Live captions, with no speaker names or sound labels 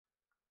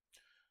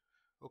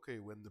Okay,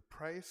 when the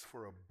price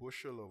for a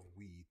bushel of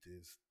wheat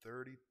is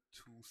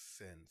 32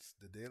 cents,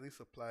 the daily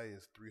supply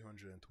is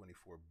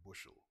 324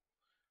 bushel,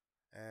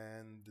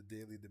 and the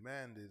daily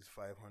demand is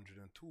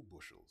 502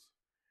 bushels.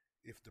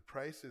 If the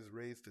price is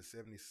raised to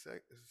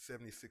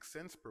 76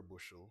 cents per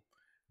bushel,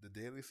 the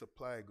daily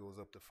supply goes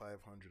up to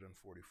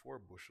 544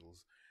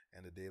 bushels,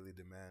 and the daily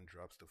demand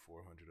drops to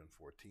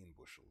 414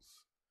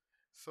 bushels.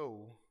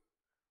 So,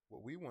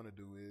 what we want to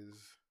do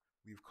is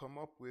we've come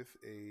up with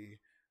a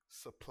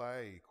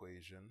supply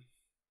equation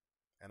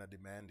and a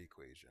demand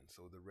equation.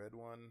 So the red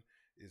one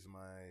is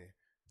my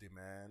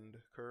demand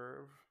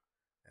curve,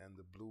 and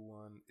the blue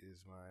one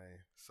is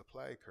my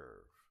supply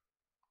curve.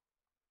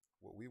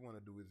 What we want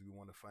to do is we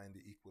want to find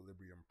the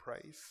equilibrium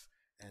price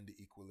and the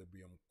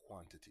equilibrium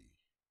quantity.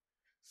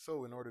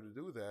 So in order to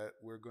do that,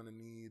 we're going to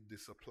need the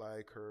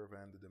supply curve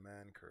and the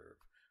demand curve.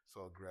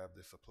 So I'll grab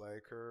the supply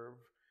curve.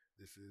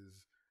 This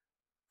is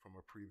from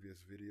a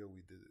previous video.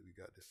 We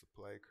got the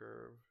supply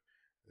curve.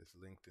 It's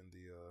linked in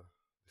the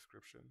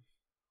description.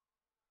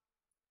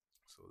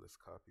 So let's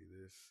copy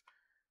this.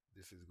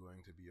 This is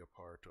going to be a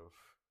part of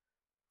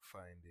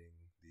finding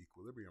the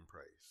equilibrium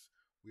price.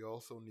 We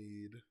also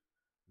need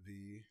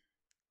the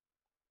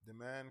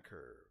demand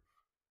curve.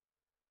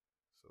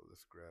 So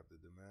let's grab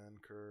the demand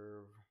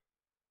curve.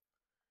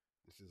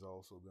 This is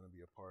also going to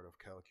be a part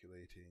of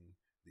calculating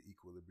the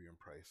equilibrium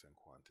price and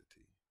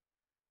quantity.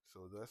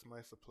 So that's my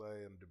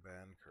supply and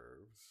demand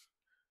curves.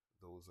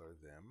 Those are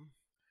them.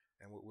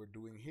 And what we're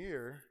doing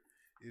here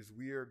is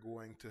we are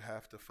going to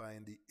have to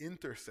find the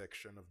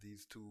intersection of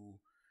these two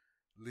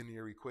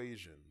linear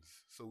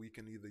equations. So we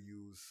can either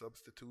use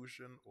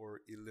substitution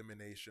or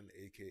elimination,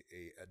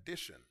 aka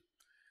addition.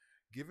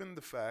 Given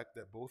the fact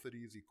that both of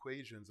these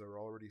equations are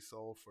already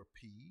solved for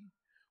P,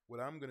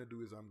 what I'm going to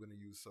do is I'm going to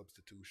use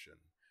substitution.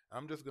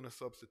 I'm just going to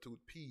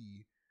substitute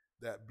P,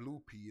 that blue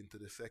P, into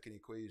the second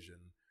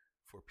equation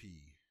for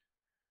P.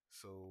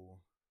 So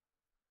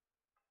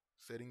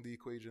setting the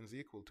equations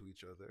equal to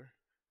each other,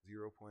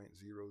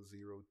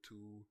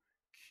 0.002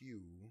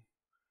 Q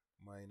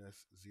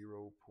minus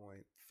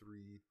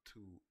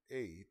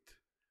 0.328,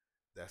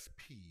 that's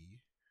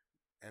P,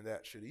 and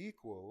that should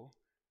equal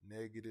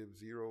negative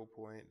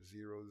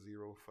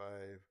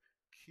 0.005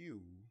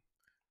 Q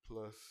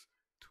plus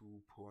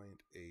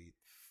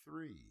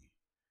 2.83.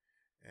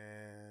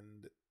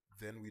 And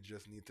then we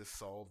just need to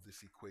solve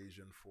this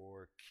equation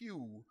for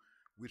Q,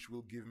 which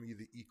will give me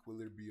the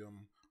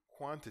equilibrium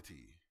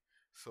quantity.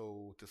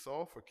 So to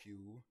solve for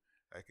Q,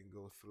 I can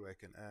go through, I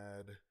can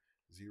add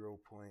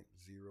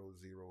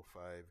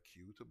 0.005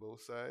 Q to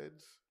both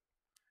sides,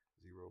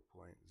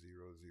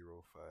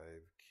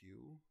 0.005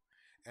 Q,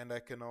 and I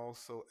can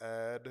also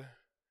add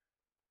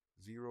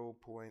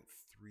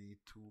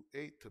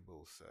 0.328 to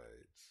both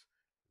sides,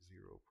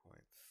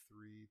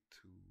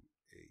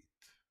 0.328.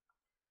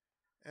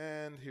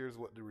 And here's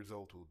what the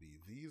result will be.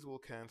 These will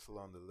cancel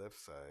on the left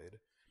side.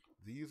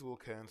 These will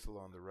cancel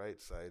on the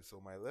right side.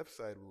 So my left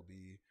side will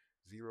be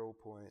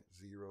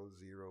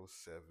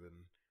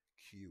 0.007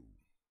 Q.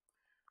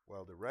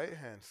 While the right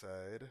hand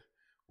side,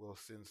 well,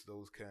 since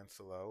those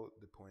cancel out,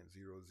 the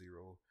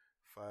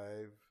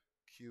 0.005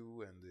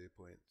 Q and the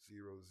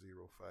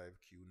 0.005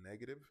 Q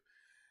negative,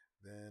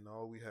 then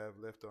all we have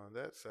left on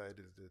that side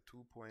is the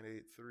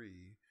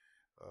 2.83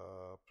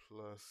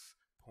 plus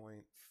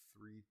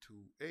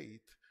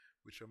 0.328,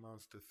 which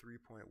amounts to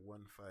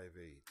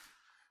 3.158.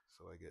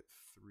 So I get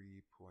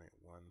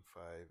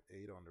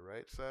 3.158 on the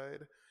right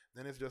side.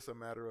 Then it's just a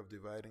matter of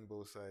dividing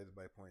both sides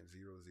by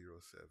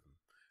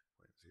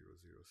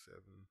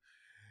 0.007,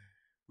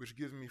 which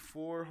gives me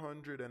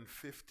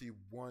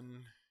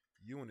 451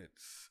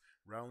 units.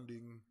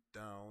 Rounding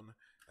down,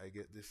 I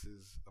get this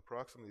is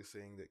approximately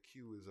saying that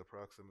Q is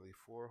approximately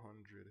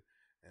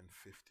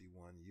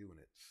 451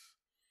 units.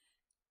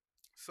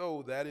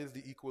 So that is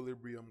the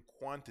equilibrium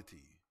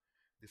quantity.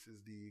 This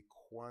is the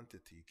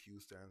quantity. Q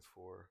stands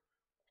for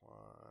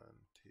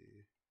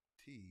quantity,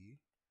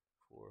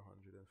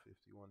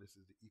 451. This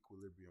is the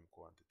equilibrium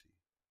quantity.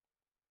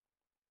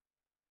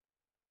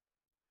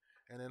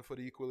 And then for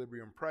the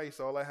equilibrium price,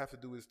 all I have to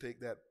do is take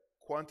that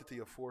quantity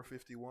of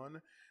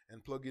 451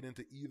 and plug it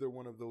into either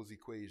one of those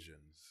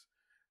equations.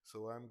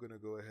 So I'm going to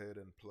go ahead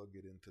and plug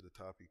it into the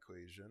top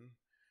equation.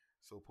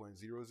 So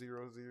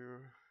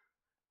 0.000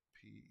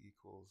 P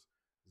equals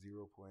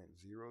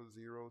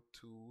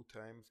 0.002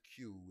 times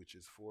Q, which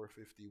is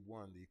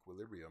 451, the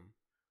equilibrium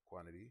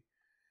quantity,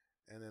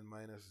 and then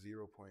minus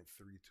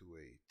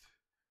 0.328,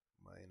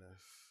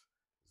 minus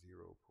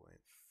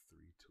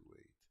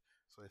 0.328.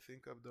 So I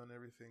think I've done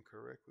everything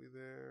correctly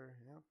there.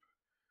 Yep.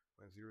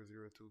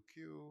 0.002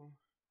 Q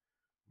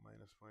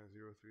minus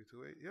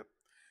 0.0328. Yep.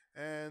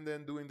 And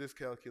then doing this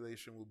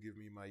calculation will give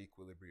me my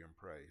equilibrium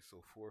price.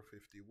 So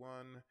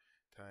 451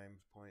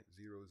 times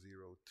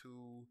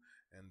 0.002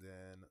 and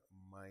then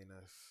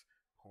minus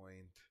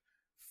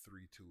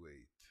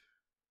 0.328.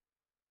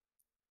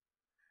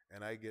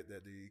 And I get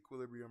that the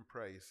equilibrium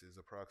price is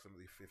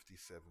approximately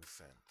 57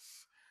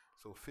 cents.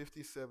 So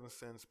 57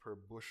 cents per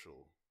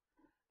bushel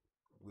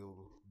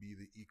will be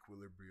the equilibrium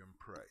equilibrium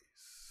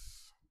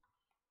price.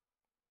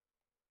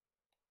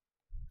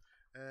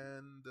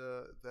 And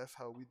that's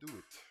how we do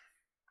it.